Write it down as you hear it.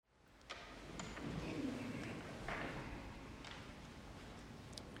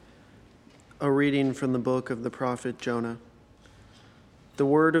A reading from the book of the prophet Jonah. The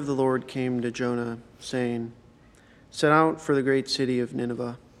word of the Lord came to Jonah, saying, "Set out for the great city of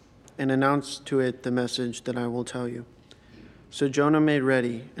Nineveh, and announce to it the message that I will tell you." So Jonah made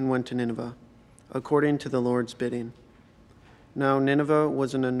ready and went to Nineveh, according to the Lord's bidding. Now Nineveh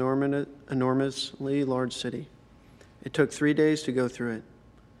was an enormously large city. It took 3 days to go through it.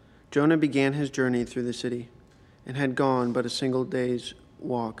 Jonah began his journey through the city, and had gone but a single day's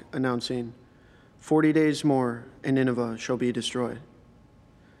walk, announcing, 40 days more, and Nineveh shall be destroyed.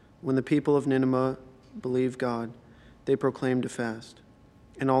 When the people of Nineveh believed God, they proclaimed a fast,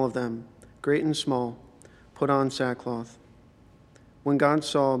 and all of them, great and small, put on sackcloth. When God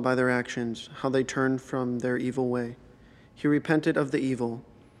saw by their actions how they turned from their evil way, he repented of the evil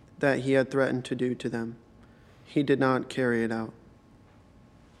that he had threatened to do to them. He did not carry it out.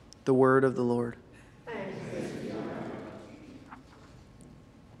 The word of the Lord.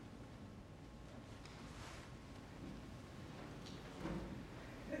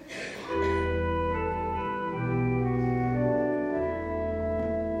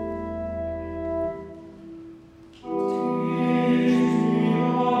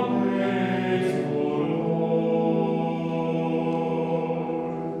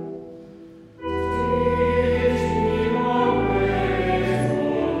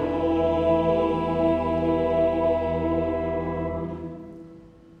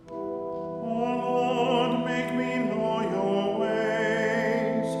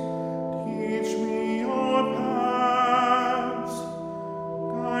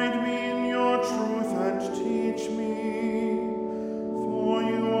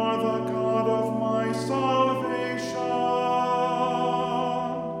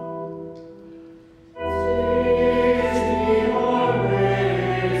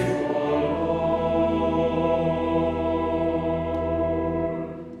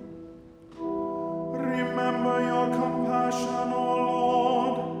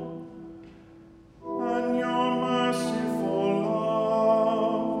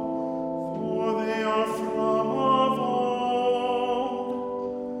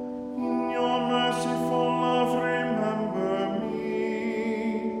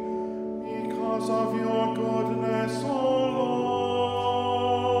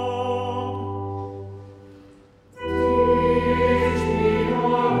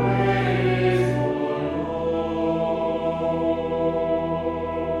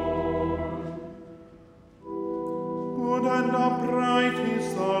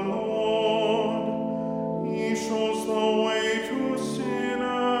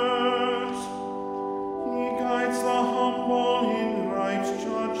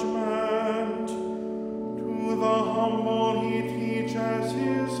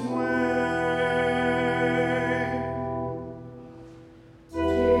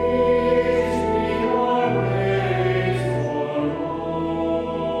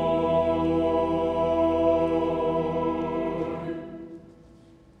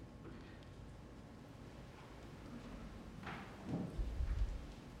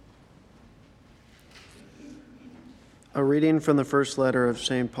 A reading from the first letter of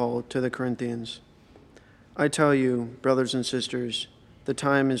St. Paul to the Corinthians. I tell you, brothers and sisters, the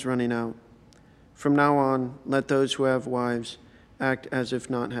time is running out. From now on, let those who have wives act as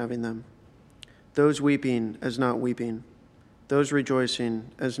if not having them, those weeping as not weeping, those rejoicing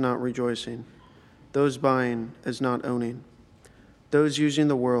as not rejoicing, those buying as not owning, those using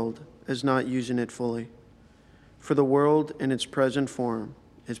the world as not using it fully. For the world in its present form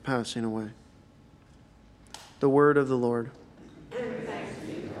is passing away. The word of the Lord. Thanks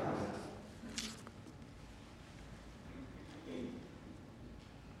be to God.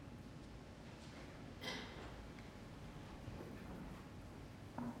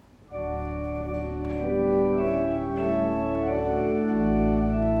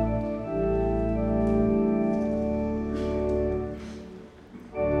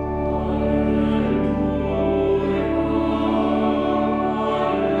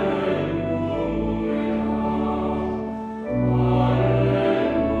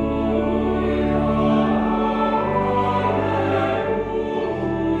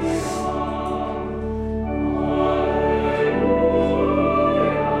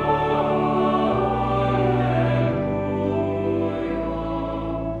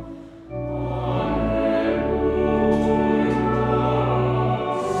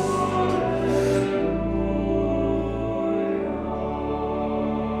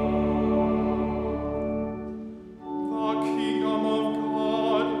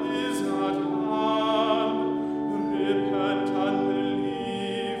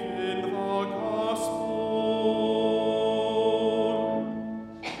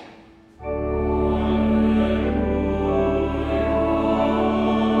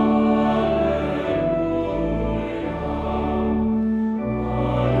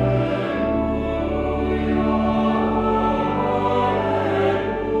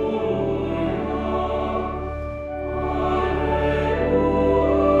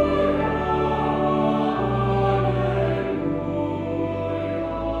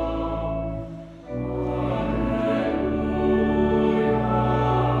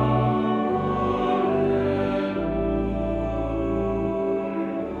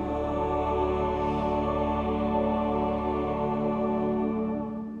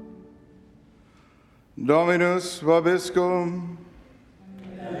 Dominus vobiscum.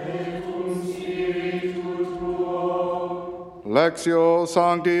 Lectio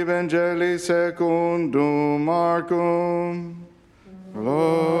Sancti Evangelii secundum Marcum.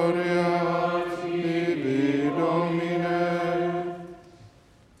 Gloria tibi, Domine.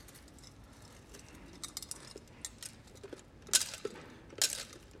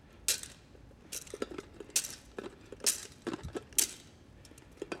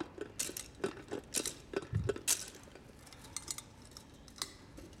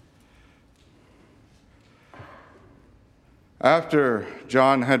 After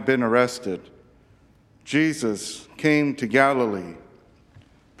John had been arrested, Jesus came to Galilee,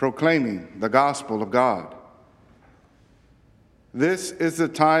 proclaiming the gospel of God. This is the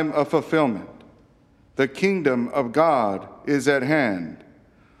time of fulfillment. The kingdom of God is at hand.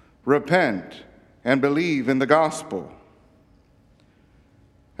 Repent and believe in the gospel.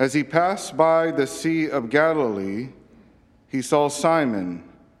 As he passed by the Sea of Galilee, he saw Simon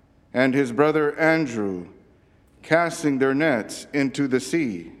and his brother Andrew casting their nets into the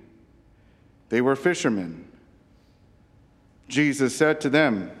sea. They were fishermen. Jesus said to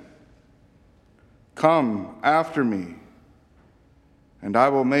them, "Come after me, and I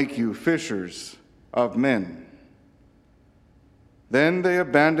will make you fishers of men." Then they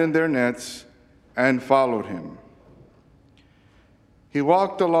abandoned their nets and followed him. He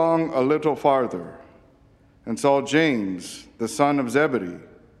walked along a little farther and saw James, the son of Zebedee,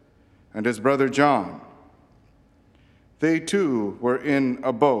 and his brother John. They too were in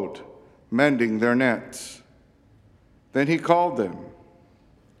a boat, mending their nets. Then he called them.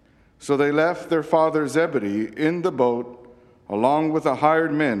 So they left their father Zebedee in the boat, along with the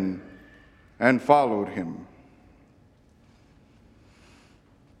hired men, and followed him.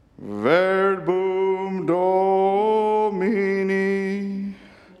 Verbum Domini,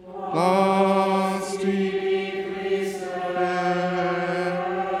 lasti.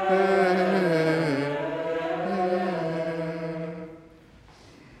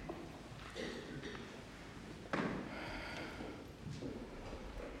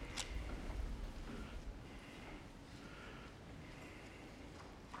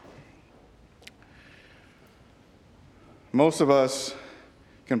 Most of us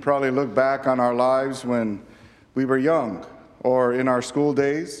can probably look back on our lives when we were young or in our school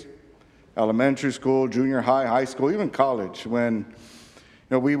days, elementary school, junior high, high school, even college, when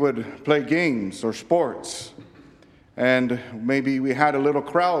we would play games or sports. And maybe we had a little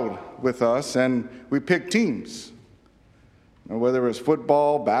crowd with us and we picked teams. Whether it was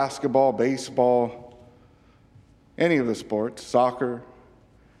football, basketball, baseball, any of the sports, soccer.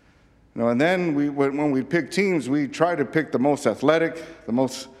 And then when we pick teams, we try to pick the most athletic, the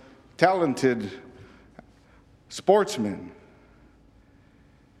most talented sportsmen.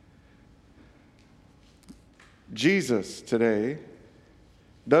 Jesus today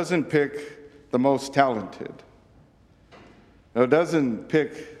doesn't pick the most talented. Doesn't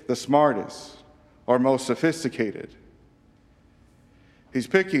pick the smartest or most sophisticated. He's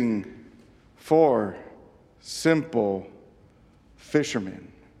picking 4 simple fishermen.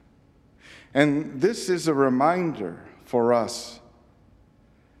 And this is a reminder for us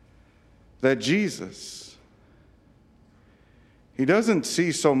that Jesus, he doesn't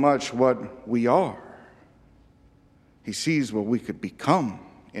see so much what we are. He sees what we could become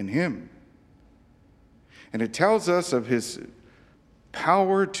in him. And it tells us of his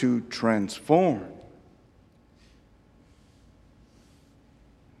power to transform.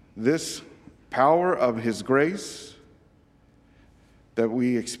 This power of his grace that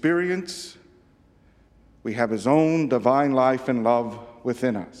we experience, we have his own divine life and love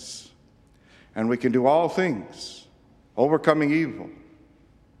within us. And we can do all things, overcoming evil,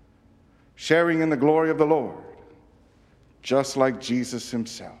 sharing in the glory of the Lord, just like Jesus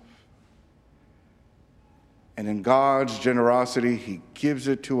himself. And in God's generosity, he gives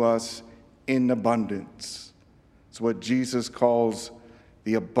it to us in abundance. It's what Jesus calls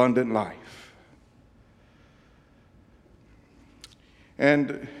the abundant life.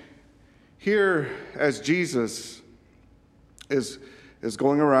 And here, as Jesus is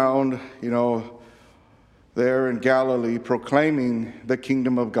going around, there in Galilee, proclaiming the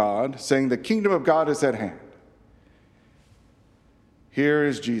kingdom of God, saying the kingdom of God is at hand. Here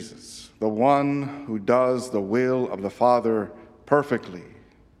is Jesus, the one who does the will of the Father perfectly.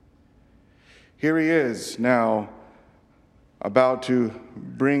 Here he is now about to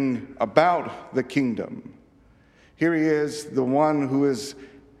bring about the kingdom. Here he is, the one who is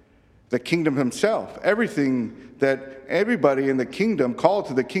the kingdom himself. Everything that everybody in the kingdom, called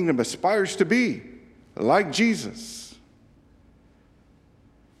to the kingdom, aspires to be, like Jesus.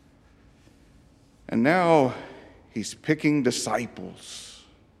 And now he's picking disciples.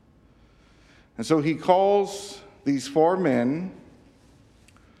 And so he calls these 4 men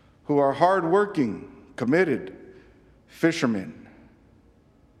who are hardworking, committed fishermen.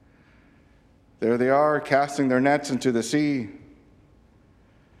 There they are, casting their nets into the sea,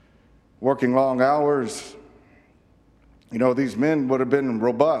 working long hours. You know, these men would have been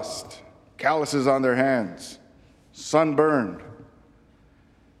robust, calluses on their hands, sunburned.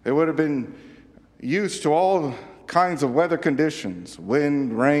 They would have been used to all kinds of weather conditions,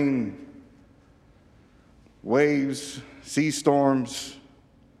 wind, rain, waves, sea storms.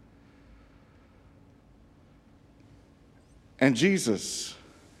 And Jesus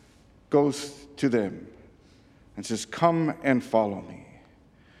goes to them and says, "Come and follow me."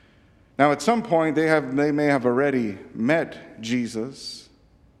 Now, at some point, they may have already met Jesus,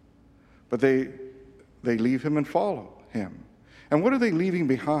 but they leave him and follow him. And what are they leaving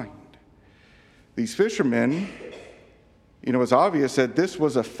behind? These fishermen, you know, it's obvious that this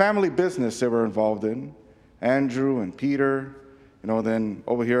was a family business they were involved in. Andrew and Peter, you know, then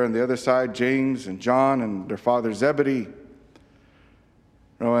over here on the other side, James and John and their father Zebedee.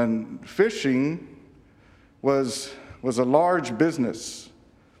 You know, and fishing was a large business,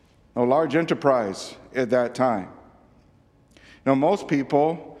 a large enterprise at that time. Now, most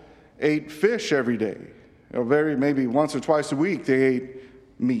people ate fish every day. You know, maybe once or twice a week they ate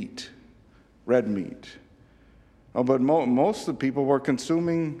meat, red meat. But most of the people were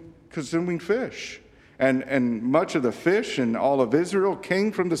consuming fish. And much of the fish in all of Israel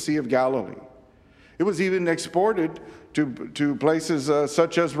came from the Sea of Galilee. It was even exported to places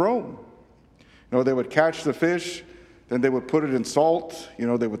such as Rome. You know, they would catch the fish, then they would put it in salt. You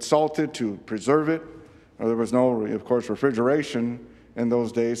know, they would salt it to preserve it. There was no, of course, refrigeration in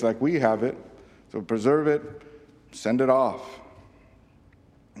those days like we have it. So preserve it, send it off.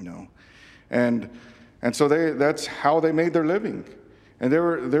 You know, and so that's how they made their living. And there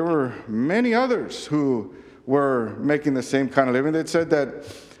were many others who were making the same kind of living. They said that,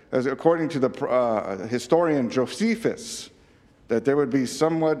 according to the historian Josephus, that there would be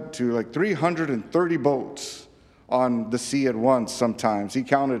somewhat to like 330 boats on the sea at once sometimes. He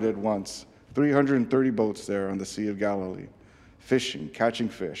counted it once. 330 boats there on the Sea of Galilee, fishing, catching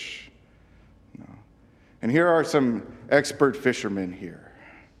fish. You know. And here are some expert fishermen here.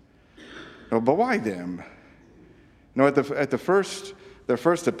 No, but why them? You know, at their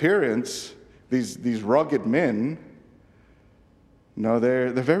first appearance, these rugged men, no,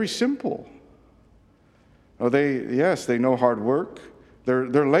 they're very simple. Oh, they know hard work. They're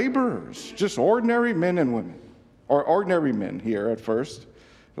laborers, just ordinary men and women, or ordinary men here at first.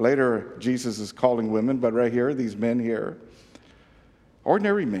 Later, Jesus is calling women, but right here, these men here,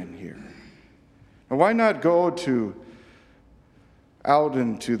 ordinary men here. Now, why not go out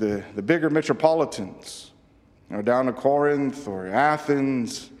into the bigger metropolitans, you know, down to Corinth or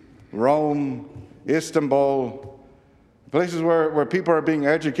Athens, Rome, Istanbul, places where people are being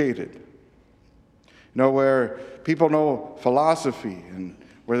educated, you know, where people know philosophy and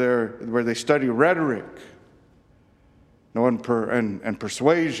where they study rhetoric, you know, and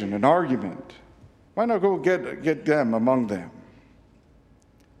persuasion and argument. Why not go get them among them?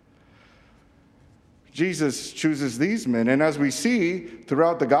 Jesus chooses these men, and as we see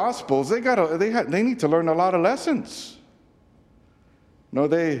throughout the Gospels, they need to learn a lot of lessons. No,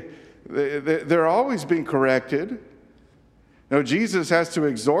 they're always being corrected. No, Jesus has to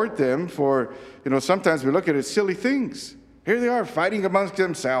exhort them for, you know, sometimes we look at it, silly things. Here they are fighting amongst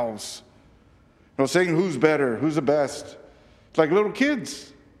themselves, you know, saying who's better, who's the best. It's like little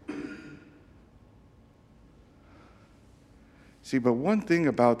kids. See, but one thing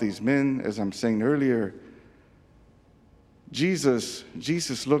about these men, as I'm saying earlier, Jesus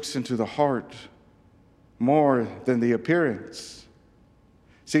looks into the heart more than the appearance.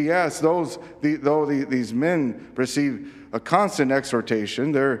 See, yes, though these men receive a constant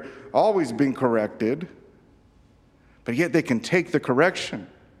exhortation, they're always being corrected, but yet they can take the correction.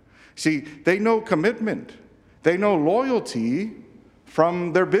 See, they know commitment. They know loyalty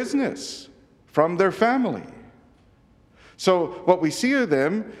from their business, from their family. So what we see of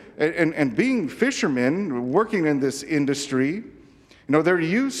them, and being fishermen, working in this industry, you know, they're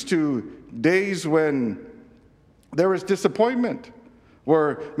used to days when there was disappointment,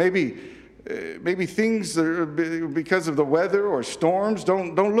 where maybe things, because of the weather or storms,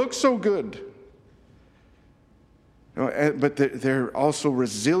 don't look so good. You know, but they're also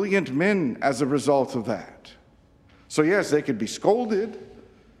resilient men as a result of that. So yes, they could be scolded,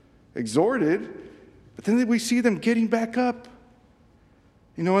 exhorted, but then we see them getting back up,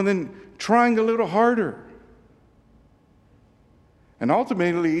 you know, and then trying a little harder. And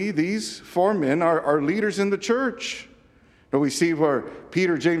ultimately, these 4 men are leaders in the church. But we see where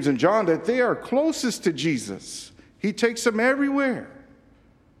Peter, James, and John, that they are closest to Jesus. He takes them everywhere.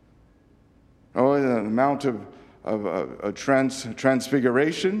 Oh, the Mount of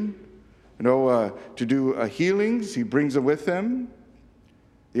Transfiguration, to do healings, he brings them with him.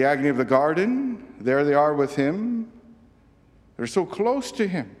 The agony of the garden, there they are with him. They're so close to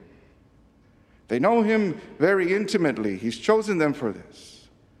him. They know him very intimately. He's chosen them for this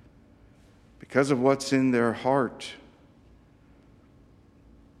because of what's in their heart.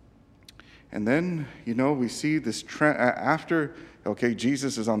 And then, we see this trend after,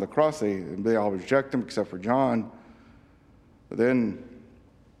 Jesus is on the cross. They all reject him except for John. But then,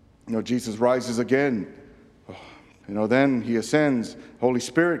 Jesus rises again. Then he ascends. Holy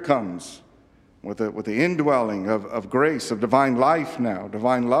Spirit comes with the indwelling of grace, of divine life now,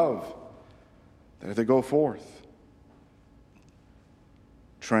 divine love. There they go forth,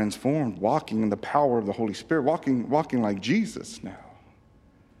 transformed, walking in the power of the Holy Spirit, walking like Jesus now.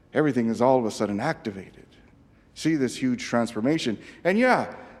 Everything is all of a sudden activated. See this huge transformation. And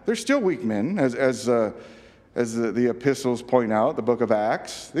they're still weak men, as the epistles point out, the book of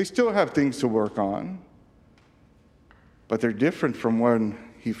Acts. They still have things to work on. But they're different from when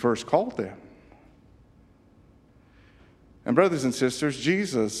he first called them. And brothers and sisters,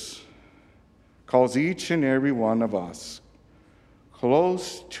 Jesus calls each and every one of us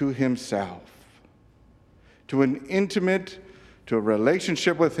close to himself, to an intimate, to a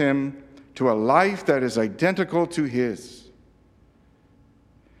relationship with him, to a life that is identical to his.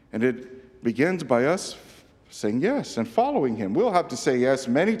 And it begins by us saying yes and following him. We'll have to say yes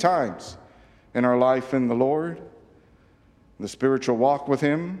many times in our life in the Lord, the spiritual walk with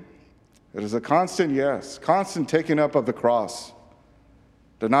him. It is a constant yes, constant taking up of the cross,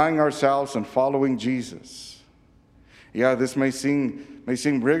 denying ourselves and following Jesus. This may seem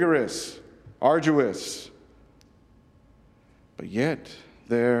rigorous, arduous, but yet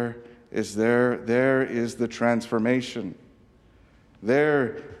there is the transformation.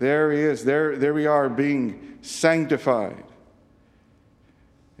 There we are being sanctified,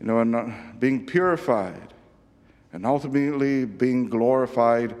 and being purified, and ultimately being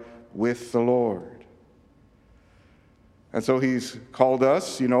glorified with the Lord. And so he's called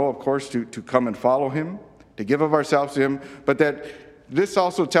us, of course, to come and follow him, to give of ourselves to him, but that this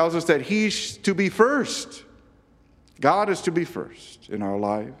also tells us that he's to be first. God is to be first in our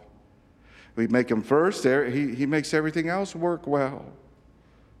life. We make him first. He makes everything else work well,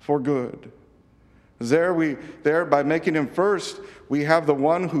 for good. There, by making him first, we have the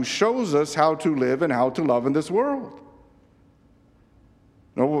one who shows us how to live and how to love in this world.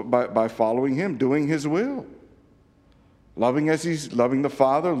 By following him, doing his will. Loving as he's loving the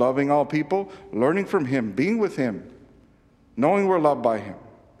Father, loving all people, learning from him, being with him, knowing we're loved by him,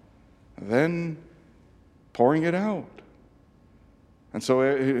 and then pouring it out. And so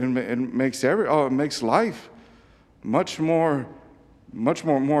it makes life much more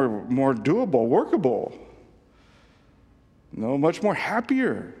doable, workable. Much more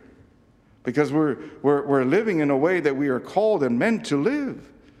happier, because we're living in a way that we are called and meant to live.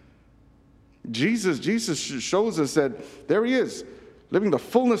 Jesus shows us that there he is, living the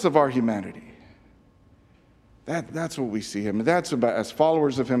fullness of our humanity. That's what we see him. That's about, as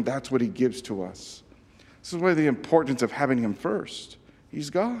followers of him, that's what he gives to us. This is why the importance of having him first. He's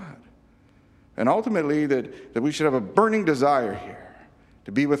God. And ultimately that we should have a burning desire here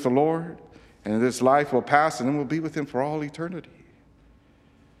to be with the Lord, and this life will pass, and then we'll be with him for all eternity.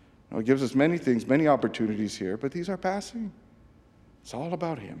 It gives us many things, many opportunities here, but these are passing. It's all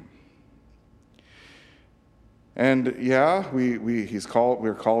about him. And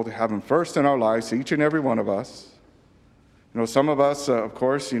we're called to have him first in our lives, each and every one of us. Some of us, of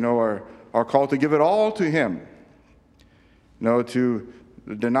course, are called to give it all to him. To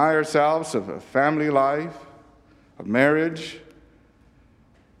deny ourselves of a family life, of marriage,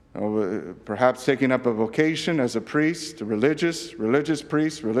 perhaps taking up a vocation as a priest, a religious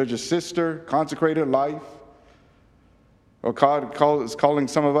priest, religious sister, consecrated life. God is calling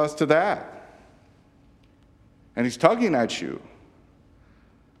some of us to that. And he's tugging at you.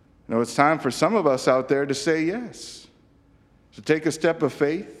 It's time for some of us out there to say yes, to take a step of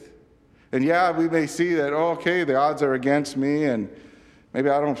faith. And we may see that, the odds are against me, and maybe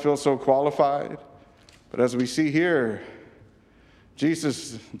I don't feel so qualified. But as we see here,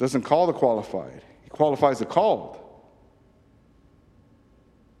 Jesus doesn't call the qualified. He qualifies the called.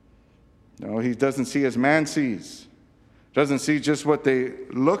 He doesn't see as man sees. Doesn't see just what they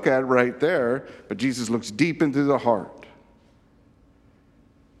look at right there, but Jesus looks deep into the heart.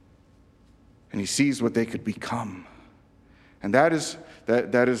 And he sees what they could become. And that is,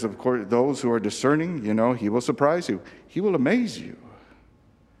 of course, those who are discerning, he will surprise you. He will amaze you.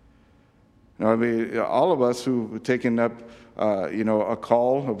 I mean, all of us who have taken up, a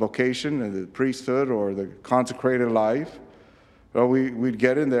call, a vocation, the priesthood or the consecrated life, we'd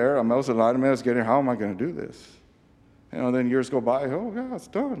get in there. I was a lot of men getting, how am I going to do this? Then years go by. Oh, yeah, it's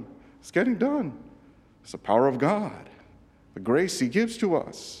done. It's getting done. It's the power of God, the grace He gives to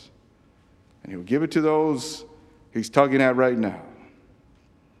us. And He'll give it to those He's tugging at right now.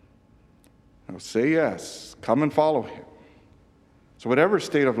 Now say yes. Come and follow Him. So whatever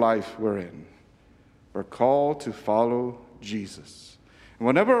state of life we're in, we're called to follow Jesus. And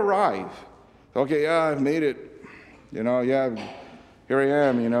we'll never arrive. Okay, yeah, I've made it. Yeah, here I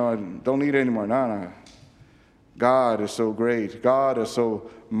am, I don't need it anymore. No. God is so great. God is so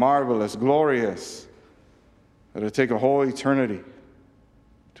marvelous, glorious, that it'll take a whole eternity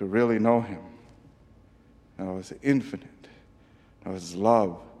to really know Him. It's infinite. His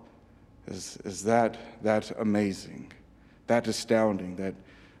love is that amazing, that astounding, that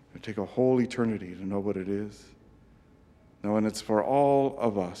it'll take a whole eternity to know what it is. And it's for all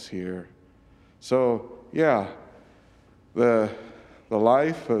of us here. So, yeah, the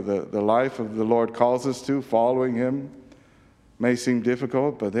life of the Lord calls us to, following Him, may seem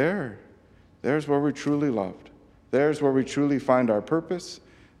difficult, but there's where we're truly loved. There's where we truly find our purpose.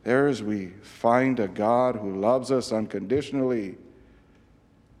 There's we find a God who loves us unconditionally,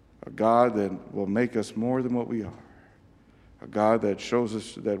 a God that will make us more than what we are, a God that shows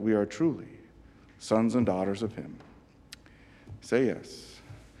us that we are truly sons and daughters of Him. Say yes.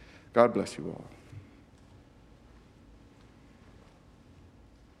 God bless you all.